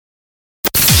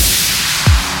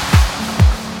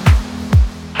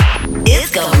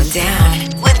down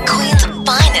with Queen's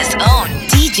finest own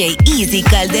DJ EASY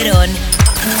CALDERON.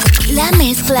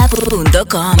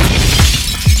 LaMezcla.com.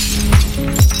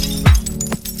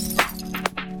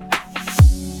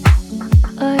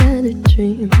 I had a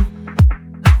dream.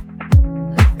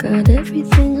 I got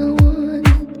everything I wanted.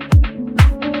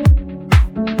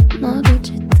 Not what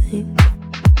you think.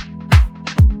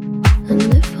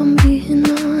 And if I'm being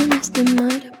honest, it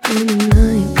might have been a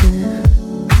nightmare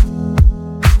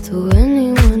to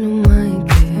anyone who might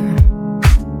care.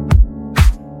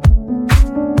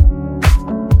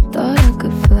 Thought I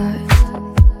could fly,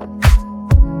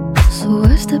 so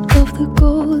I stepped off the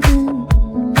golden.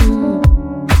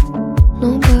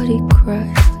 Nobody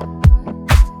cried.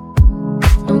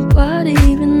 Nobody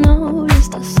even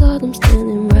noticed. I saw them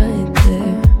standing right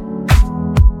there.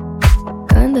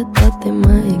 Kinda thought they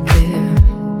might care.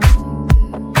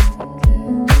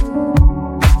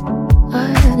 I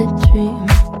had a dream.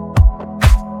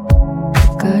 I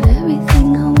got everything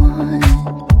I wanted.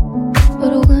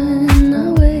 But when I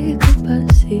wake up I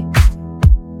see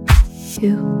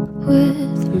you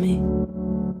with me.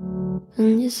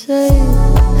 And you say,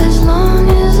 as long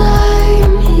as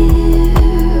I'm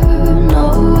here, no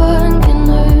one can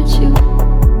hurt you.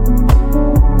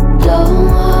 Don't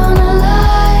wanna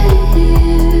lie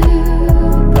here,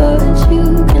 but you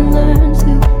can learn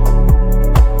to.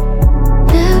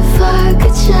 If I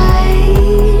could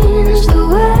change the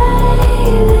way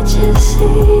that you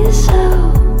see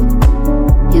yourself,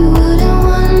 you wouldn't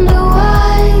wonder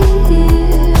why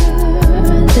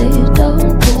they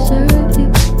don't deserve you.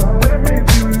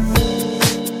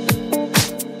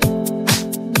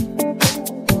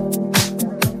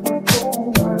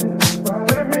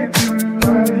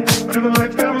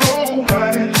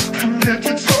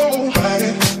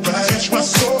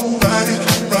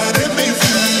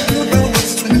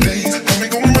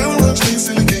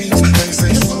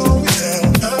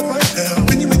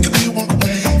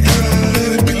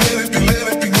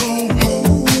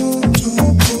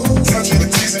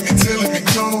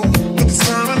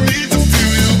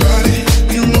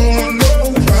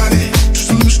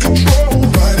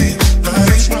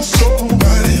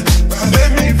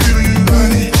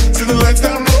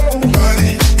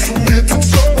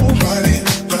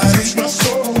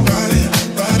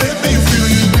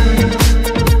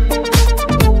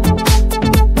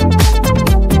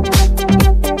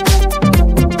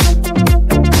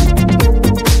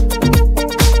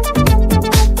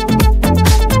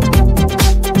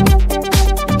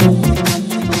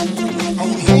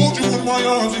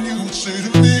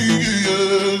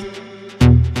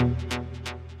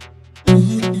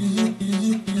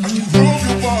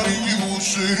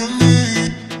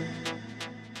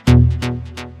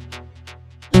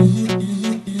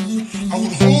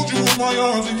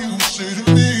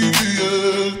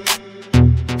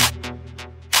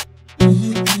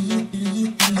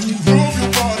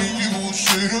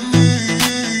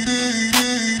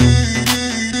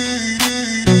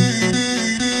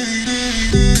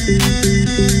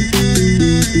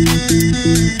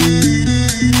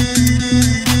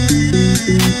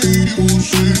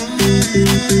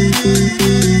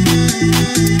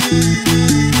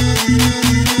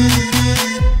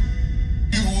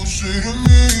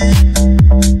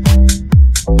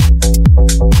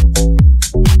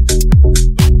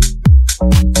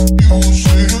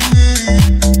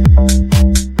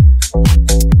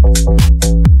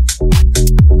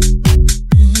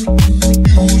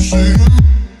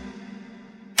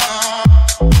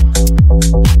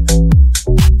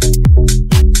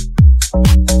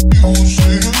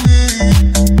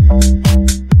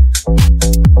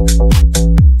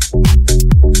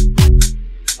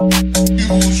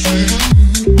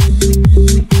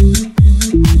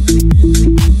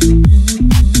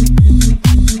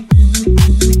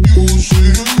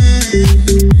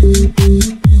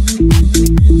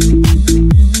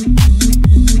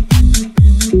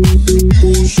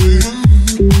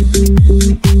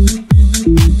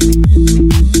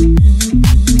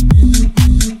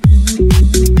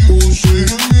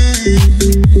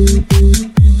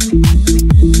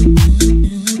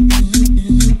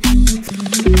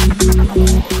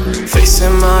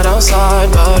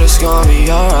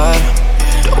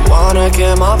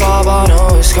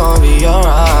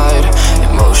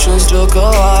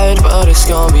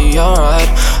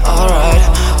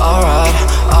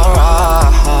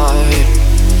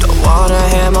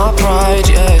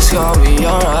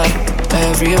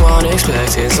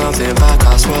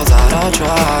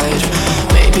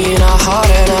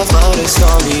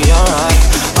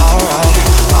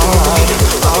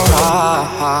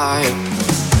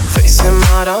 Facing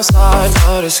right outside,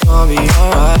 but it's gonna be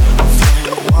alright.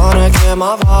 Don't wanna get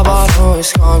my vibe, I know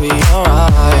it's gonna be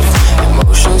alright.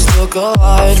 Emotions still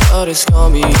collide, but it's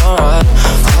gonna be alright.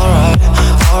 Alright,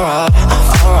 alright,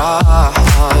 alright.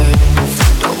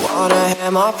 Don't wanna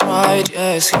hit my pride,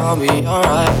 yeah, it's gonna be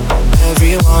alright.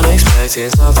 Everyone expecting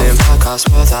something back, I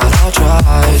swear that I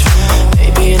tried.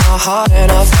 Maybe not hard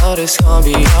enough, but it's gonna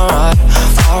be alright.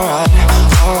 Alright,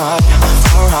 alright,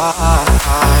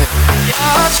 alright.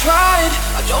 Yeah, I tried.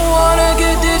 I don't wanna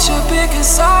get ditched or pick a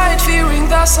side, fearing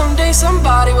that someday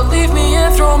somebody will leave me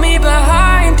and throw me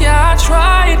behind. Yeah, I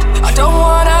tried. I don't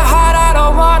wanna hide, I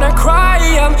don't wanna cry.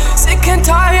 I'm sick and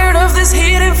tired of this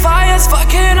heat and fires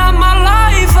fucking up my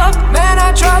life up. Man,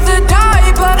 I tried to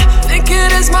die, but think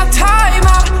it is my time.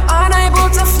 I'm unable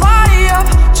to fly up.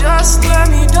 Just let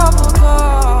me double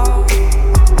go,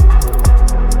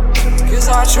 'cause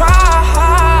I tried.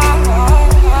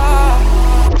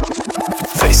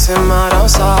 Facing right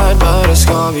outside, but it's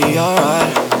gonna be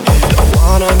alright. Don't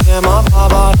wanna get my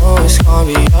vibe, I know it's gonna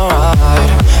be alright.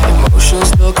 Emotions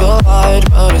still collide,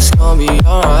 but it's gonna be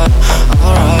alright.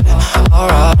 Alright,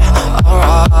 alright,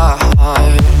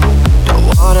 alright. Don't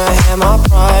wanna hit my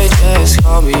pride, yeah, it's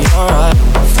gonna be alright.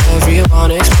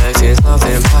 Everyone expecting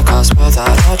something back, I swear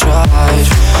that I tried.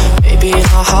 Maybe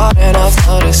not hard enough,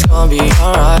 but it's gonna be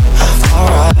alright.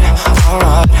 Alright,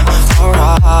 alright,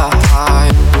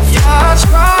 alright. Yeah, I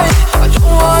tried. I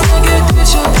don't wanna get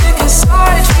ditched or pick a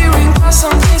side, fearing that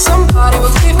someday somebody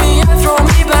will leave me and throw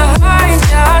me behind.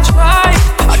 Yeah, I tried.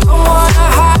 I don't wanna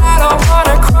hide, I don't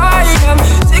wanna cry. I'm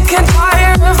sick and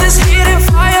tired of this heat and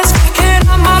fires fucking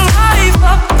up my life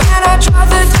up. Man, I tried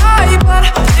to die, but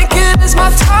think it is my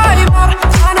time. I'm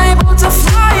unable to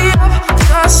fly up.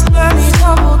 Just let me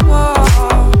double go,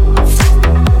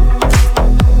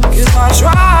 'cause I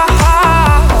tried.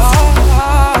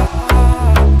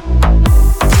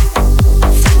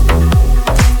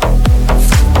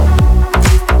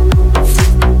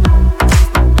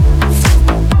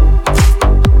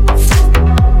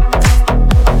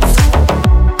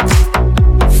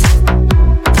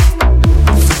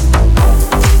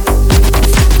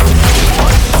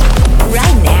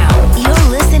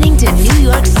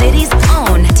 City's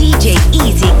own DJ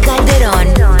EASY Calderon.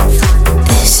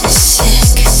 This is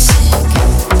sick.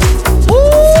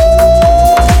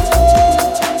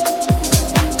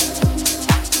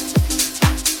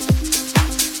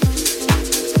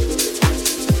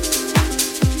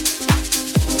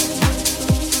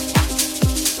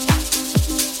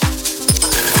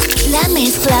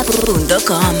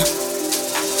 LaMezcla.com.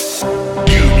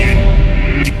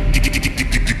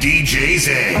 DJ's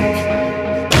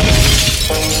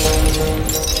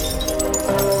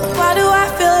Why do I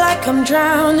feel like I'm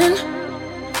drowning?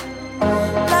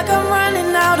 Like I'm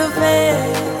running out of air.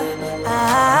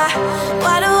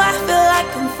 Why do I feel like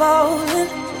I'm falling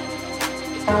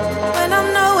when I'm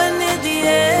nowhere near the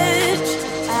edge?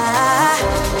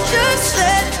 Just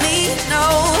let me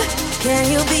know. Can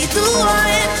you be the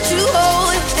one to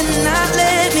hold and not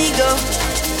let me go?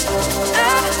 I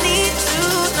need to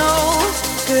know.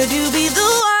 Could you be the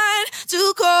one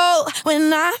to call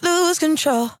when I lose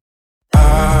control?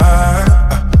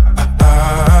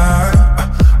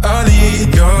 I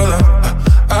need your love.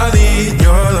 I need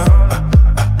your love.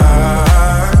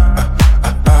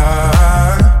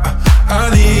 I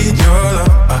need your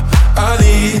love. I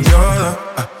need your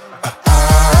love.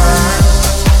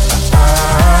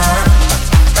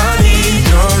 I need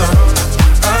your love.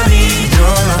 I need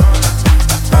your love.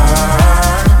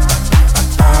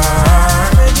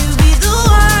 Could you be the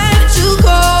one to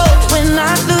call when I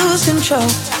lose control?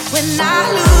 When I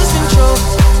lose control,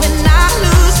 when I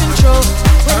lose control,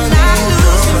 when I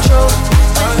lose control,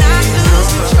 when I lose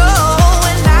control,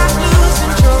 when I lose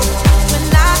control, when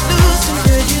I lose control.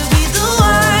 Could you be the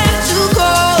one to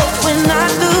call when I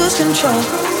lose control?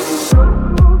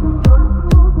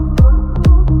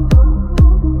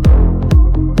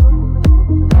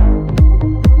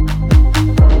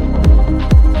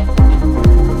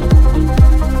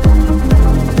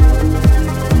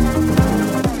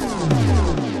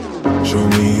 Show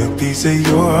me a piece of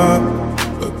your heart,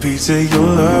 a piece of your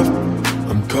love.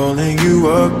 I'm calling you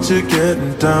up to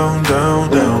getting down, down,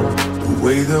 down. The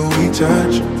way that we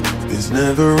touch is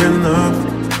never enough.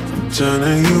 I'm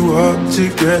turning you up to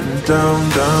getting down,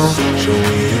 down. Show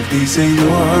me a piece of your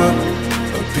heart,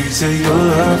 a piece of your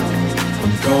love.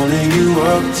 I'm calling you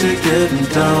up to getting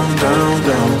down, down,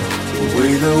 down. The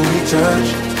way that we touch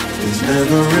is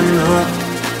never enough.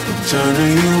 I'm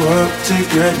turning you up to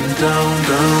getting down,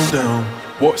 down, down.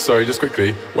 What? Sorry, just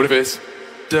quickly. What if it's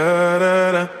Da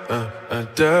da da, da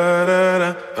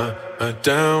da da,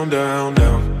 down, down,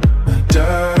 down.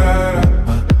 Da da da,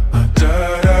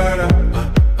 da da da,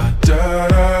 da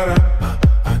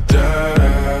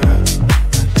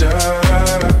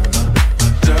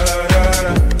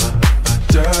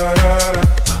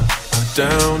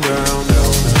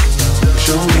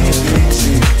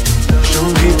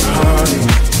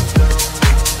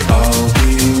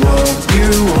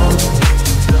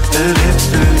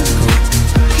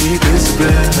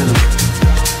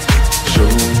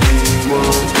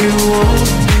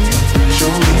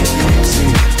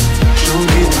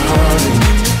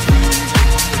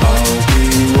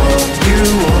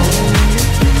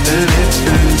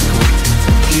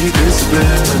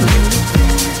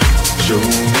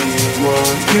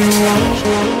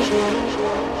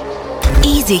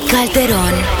Easy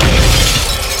Calderon.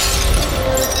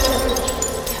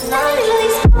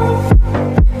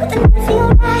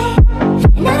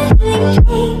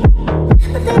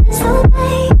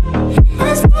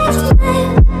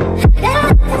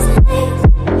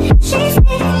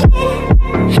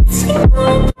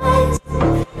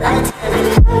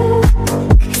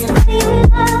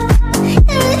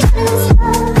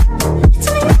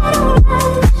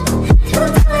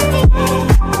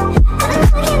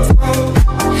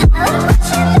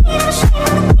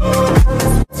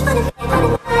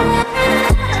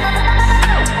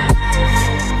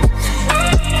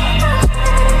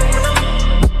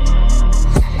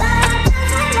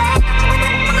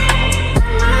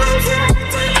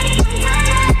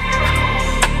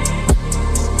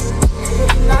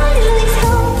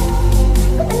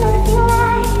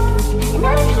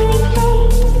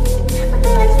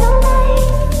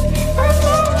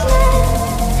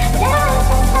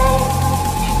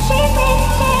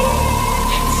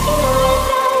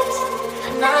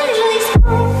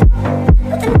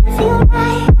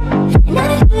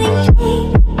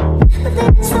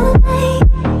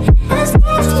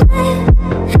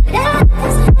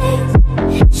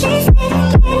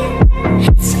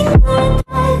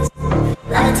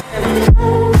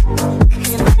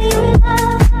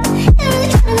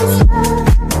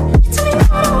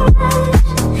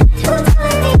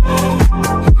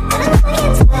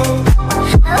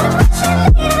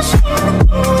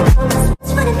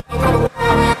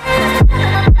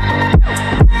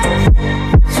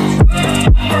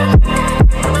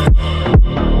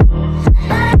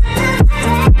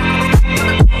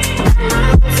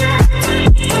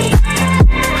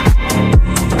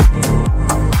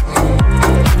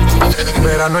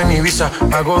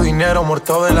 Hago dinero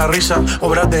muerto de la risa,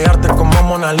 obras de arte como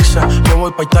Mona Lisa. Yo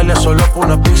voy pa' Italia solo por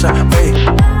una pizza, ey.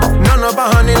 No nos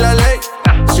baja ni la ley,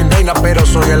 sin reina pero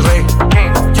soy el rey.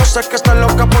 Yo sé que estás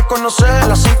loca por conocer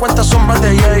las 50 sombras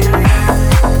de Jay.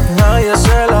 Nadie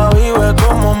se la vive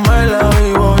como me la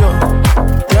vivo yo.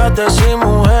 Trates y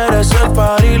mujeres, el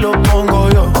party lo pongo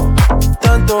yo.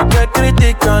 Tanto que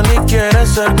critican y quieren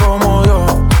ser como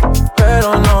yo,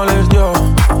 pero no les dio,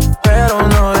 pero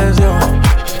no les dio.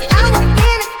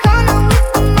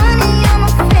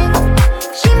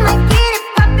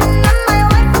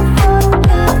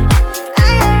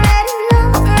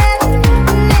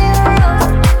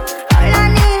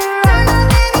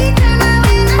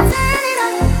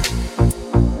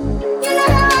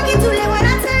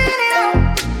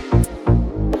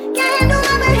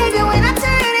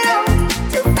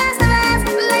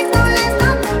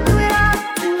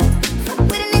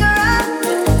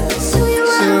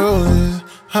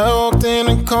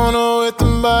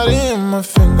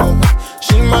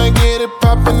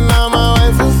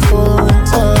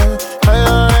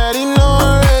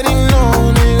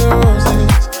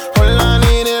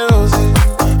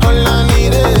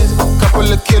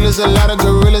 A lot of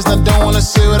gorillas, I don't wanna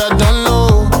say what I don't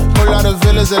know. Whole lot of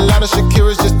villas, a lot of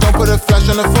Shakiras, just don't put a flash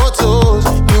on the photos.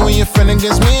 You and your friend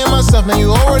against me and myself, man,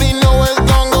 you already know where it's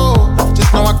gon' go.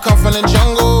 Just know I come from the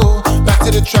jungle, back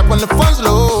to the trap when the fun's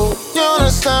low. You don't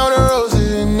understand what the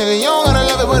roses, nigga, you don't gotta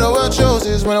love it when the world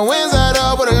chooses. When the wins add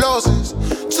up with the losses,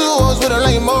 2 O's with a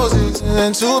like Moses.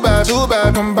 And too bad,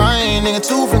 combined, nigga,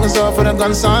 2 fingers off with a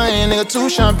gun sign. Nigga, 2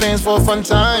 champagnes for a fun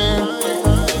time.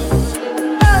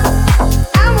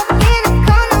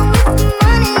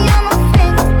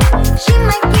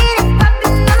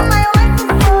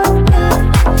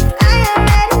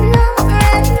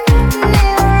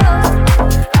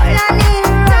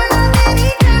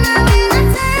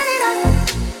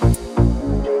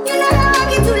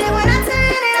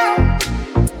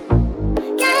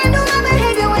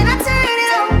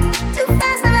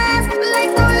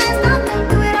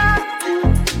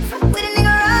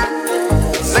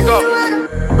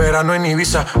 Verano en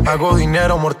Ibiza, hago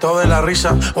dinero muerto de la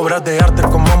risa. Obras de arte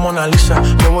como Mona Lisa.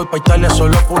 Yo voy pa' Italia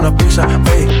solo por una pizza,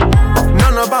 ey.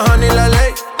 No nos baja ni la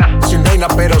ley, sin reina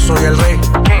pero soy el rey.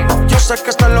 Yo sé que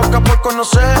estás loca por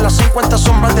conocer las 50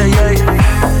 sombras de Jay.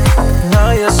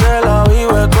 Nadie se la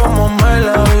vive como me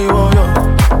la vivo yo.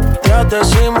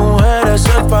 Trates y mujeres,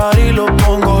 el party lo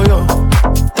pongo yo.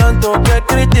 Tanto que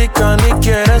critican y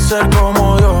quieren ser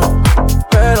como yo,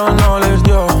 pero no les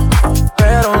dio,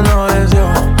 pero no les dio.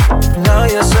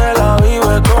 Nadie se la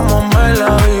vive como me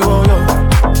la vivo yo.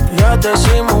 Yates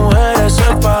y mujeres,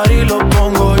 el party lo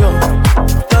pongo yo.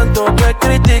 Tanto que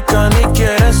critican y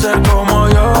quieren ser como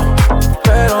yo,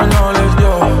 pero no les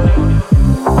dio.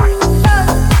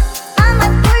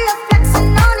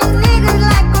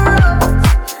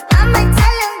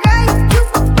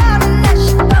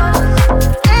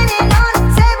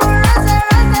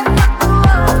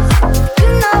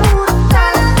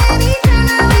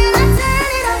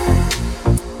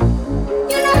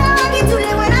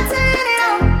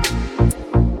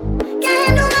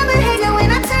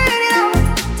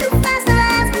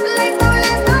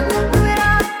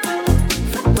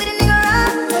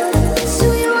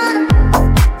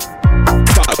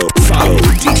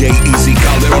 DJ EASY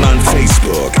Calderon on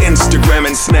Facebook, Instagram,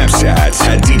 and Snapchat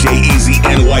at DJ EASY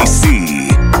NYC.